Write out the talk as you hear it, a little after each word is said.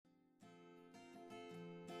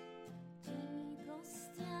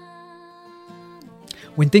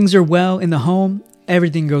When things are well in the home,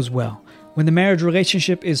 everything goes well. When the marriage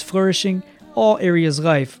relationship is flourishing, all areas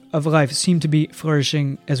of life seem to be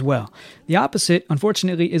flourishing as well. The opposite,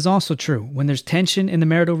 unfortunately, is also true. When there's tension in the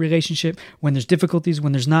marital relationship, when there's difficulties,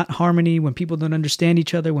 when there's not harmony, when people don't understand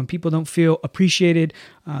each other, when people don't feel appreciated,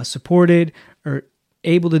 supported, or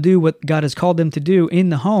able to do what God has called them to do in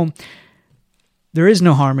the home, there is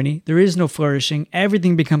no harmony, there is no flourishing,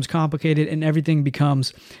 everything becomes complicated and everything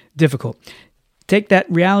becomes difficult. Take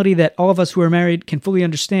that reality that all of us who are married can fully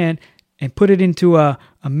understand and put it into a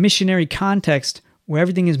missionary context where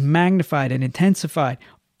everything is magnified and intensified.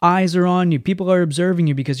 Eyes are on you. People are observing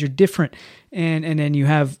you because you're different. And then you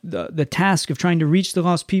have the task of trying to reach the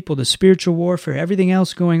lost people, the spiritual warfare, everything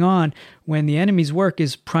else going on when the enemy's work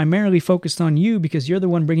is primarily focused on you because you're the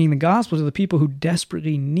one bringing the gospel to the people who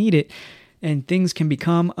desperately need it. And things can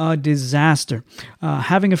become a disaster.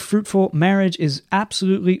 Having a fruitful marriage is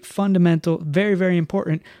absolutely fundamental, very, very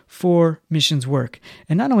important for missions work.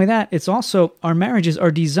 And not only that, it's also our marriages are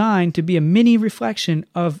designed to be a mini reflection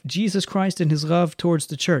of Jesus Christ and His love towards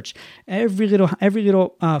the church. Every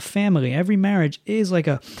little family, every marriage is like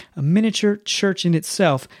a miniature church in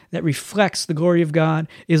itself that reflects the glory of God,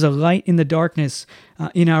 is a light in the darkness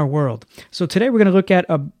in our world. So today we're going to look at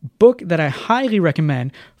a book that I highly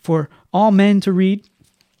recommend for all men to read.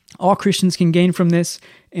 All Christians can gain from this,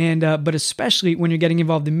 and but especially when you're getting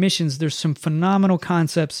involved in missions, there's some phenomenal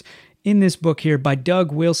concepts in this book here by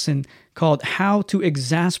Doug Wilson called How to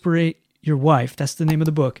Exasperate Your Wife. That's the name of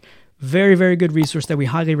the book. Very, very good resource that we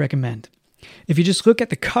highly recommend. If you just look at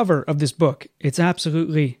the cover of this book, it's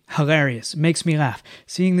absolutely hilarious. It makes me laugh.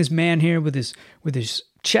 Seeing this man here with his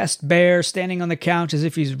chest bare, standing on the couch as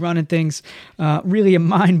if he's running things. Really a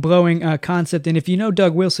mind-blowing concept. And if you know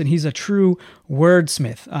Doug Wilson, he's a true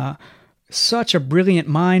wordsmith. Such a brilliant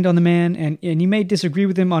mind on the man. And you may disagree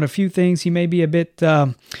with him on a few things. He may be a bit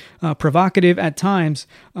provocative at times,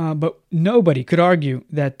 but nobody could argue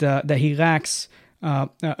that he lacks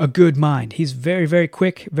a good mind. He's very, very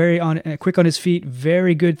quick, quick on his feet,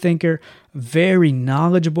 very good thinker, very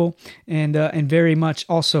knowledgeable, and very much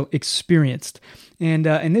also experienced. And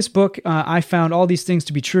in this book, I found all these things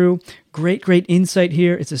to be true. Great insight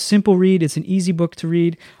here. It's a simple read. It's an easy book to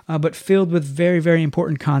read, but filled with very, very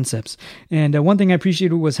important concepts. And one thing I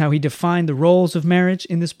appreciated was how he defined the roles of marriage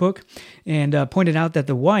in this book and pointed out that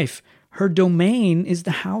the wife, her domain is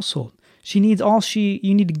the household. You need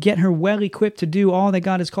to get her well equipped to do all that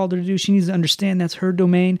God has called her to do. She needs to understand that's her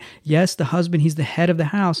domain. Yes, the husband, he's the head of the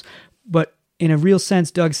house, but in a real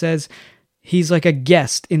sense, Doug says, he's like a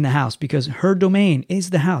guest in the house because her domain is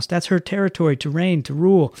the house. That's her territory to reign, to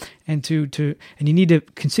rule, and and you need to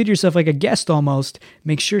consider yourself like a guest almost.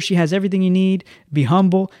 Make sure she has everything you need. Be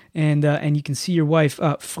humble, and you can see your wife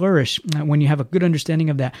flourish when you have a good understanding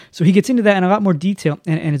of that. So he gets into that in a lot more detail,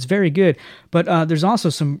 and it's very good. But there's also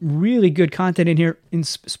some really good content in here,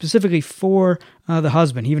 specifically for the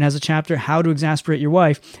husband. He even has a chapter, How to Exasperate Your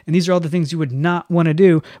Wife. And these are all the things you would not want to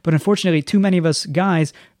do. But unfortunately, too many of us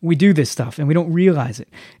guys, we do this stuff and we don't realize it.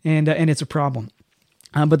 And it's a problem.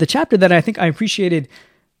 But the chapter that I think I appreciated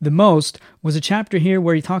the most was a chapter here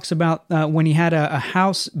where he talks about when he had a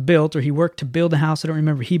house built, or he worked to build a house. I don't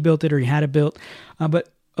remember if he built it or he had it built.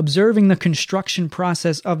 But observing the construction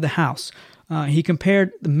process of the house. He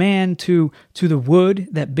compared the man to the wood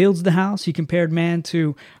that builds the house. He compared man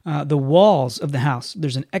to the walls of the house.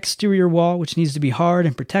 There's an exterior wall, which needs to be hard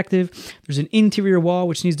and protective. There's an interior wall,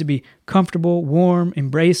 which needs to be comfortable, warm,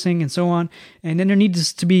 embracing, and so on. And then there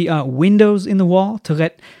needs to be windows in the wall to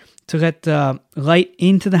let light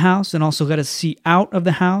into the house and also let us see out of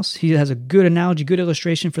the house. He has a good analogy, good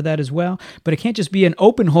illustration for that as well. But it can't just be an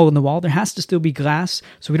open hole in the wall. There has to still be glass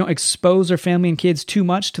so we don't expose our family and kids too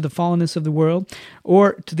much to the fallenness of the world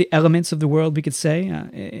or to the elements of the world, we could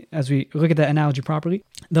say, as we look at that analogy properly.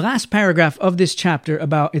 The last paragraph of this chapter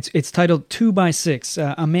it's titled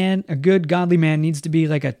 2x6. A good godly man needs to be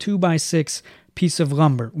like a 2x6 piece of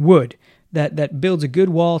lumber, wood, that builds a good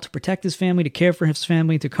wall to protect his family, to care for his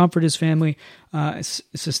family, to comfort his family,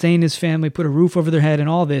 sustain his family, put a roof over their head, and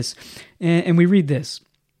all this. And we read this.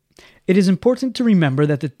 It is important to remember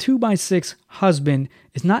that the 2x6 husband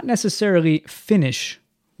is not necessarily finish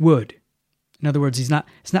wood. In other words, it's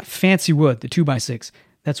not fancy wood, the 2x6.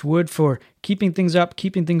 That's wood for keeping things up,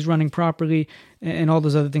 keeping things running properly, and all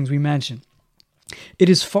those other things we mentioned. It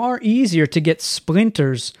is far easier to get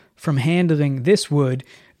splinters from handling this wood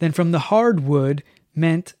than from the hard wood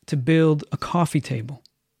meant to build a coffee table.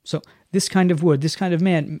 So this kind of wood, this kind of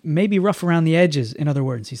man may be rough around the edges, in other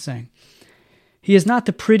words, he's saying. He is not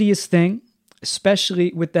the prettiest thing,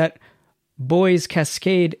 especially with that Boys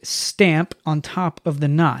Cascade stamp on top of the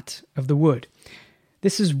knot of the wood.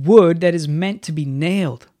 This is wood that is meant to be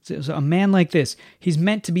nailed. So a man like this, he's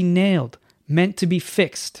meant to be nailed, meant to be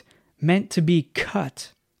fixed, meant to be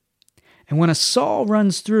cut. And when a saw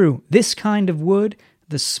runs through this kind of wood,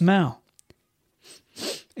 the smell,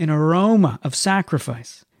 an aroma of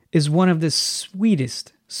sacrifice, is one of the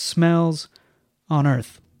sweetest smells on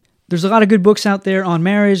earth. There's a lot of good books out there on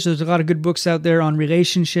marriage. There's a lot of good books out there on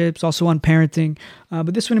relationships, also on parenting.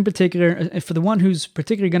 But this one in particular, for the one who's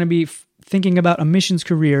particularly going to be thinking about a missions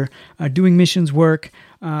career, doing missions work,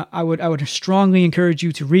 I would strongly encourage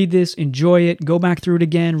you to read this, enjoy it, go back through it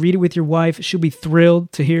again, read it with your wife. She'll be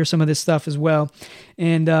thrilled to hear some of this stuff as well,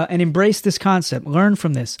 and embrace this concept. Learn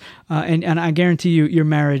from this, and I guarantee you, your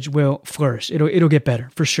marriage will flourish. It'll get better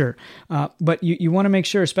for sure. But you want to make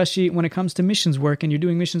sure, especially when it comes to missions work and you're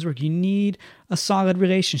doing missions work, you need a solid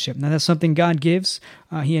relationship. Now that's something God gives.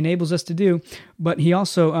 He enables us to do, but He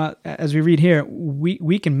also, as we read here,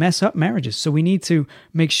 we can mess up marriages. So we need to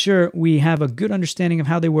make sure we have a good understanding of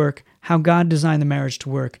how they work, how God designed the marriage to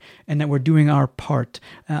work, and that we're doing our part,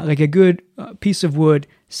 like a good piece of wood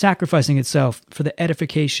sacrificing itself for the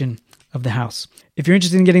edification of the house. If you're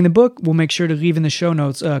interested in getting the book, we'll make sure to leave in the show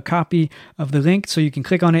notes a copy of the link so you can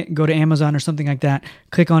click on it, go to Amazon or something like that,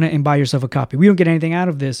 click on it and buy yourself a copy. We don't get anything out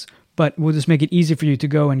of this, but we'll just make it easy for you to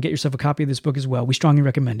go and get yourself a copy of this book as well. We strongly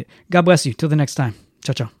recommend it. God bless you. Till the next time.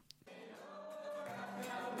 Ciao, ciao.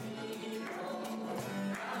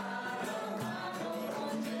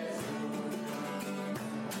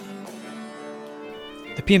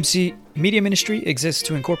 The PMC Media Ministry exists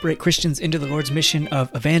to incorporate Christians into the Lord's mission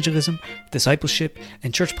of evangelism, discipleship,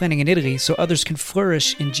 and church planting in Italy so others can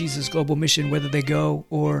flourish in Jesus' global mission whether they go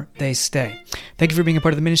or they stay. Thank you for being a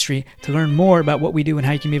part of the ministry. To learn more about what we do and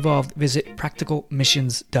how you can be involved, visit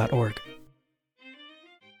practicalmissions.org.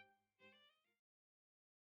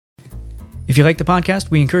 If you like the podcast,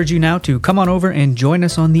 we encourage you now to come on over and join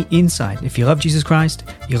us on the inside. If you love Jesus Christ,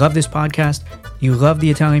 you love this podcast, you love the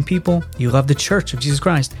Italian people, you love the Church of Jesus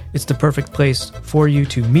Christ, it's the perfect place for you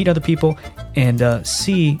to meet other people and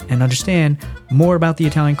see and understand more about the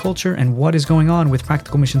Italian culture and what is going on with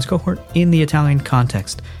Practical Missions Cohort in the Italian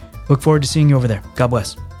context. Look forward to seeing you over there. God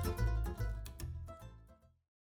bless.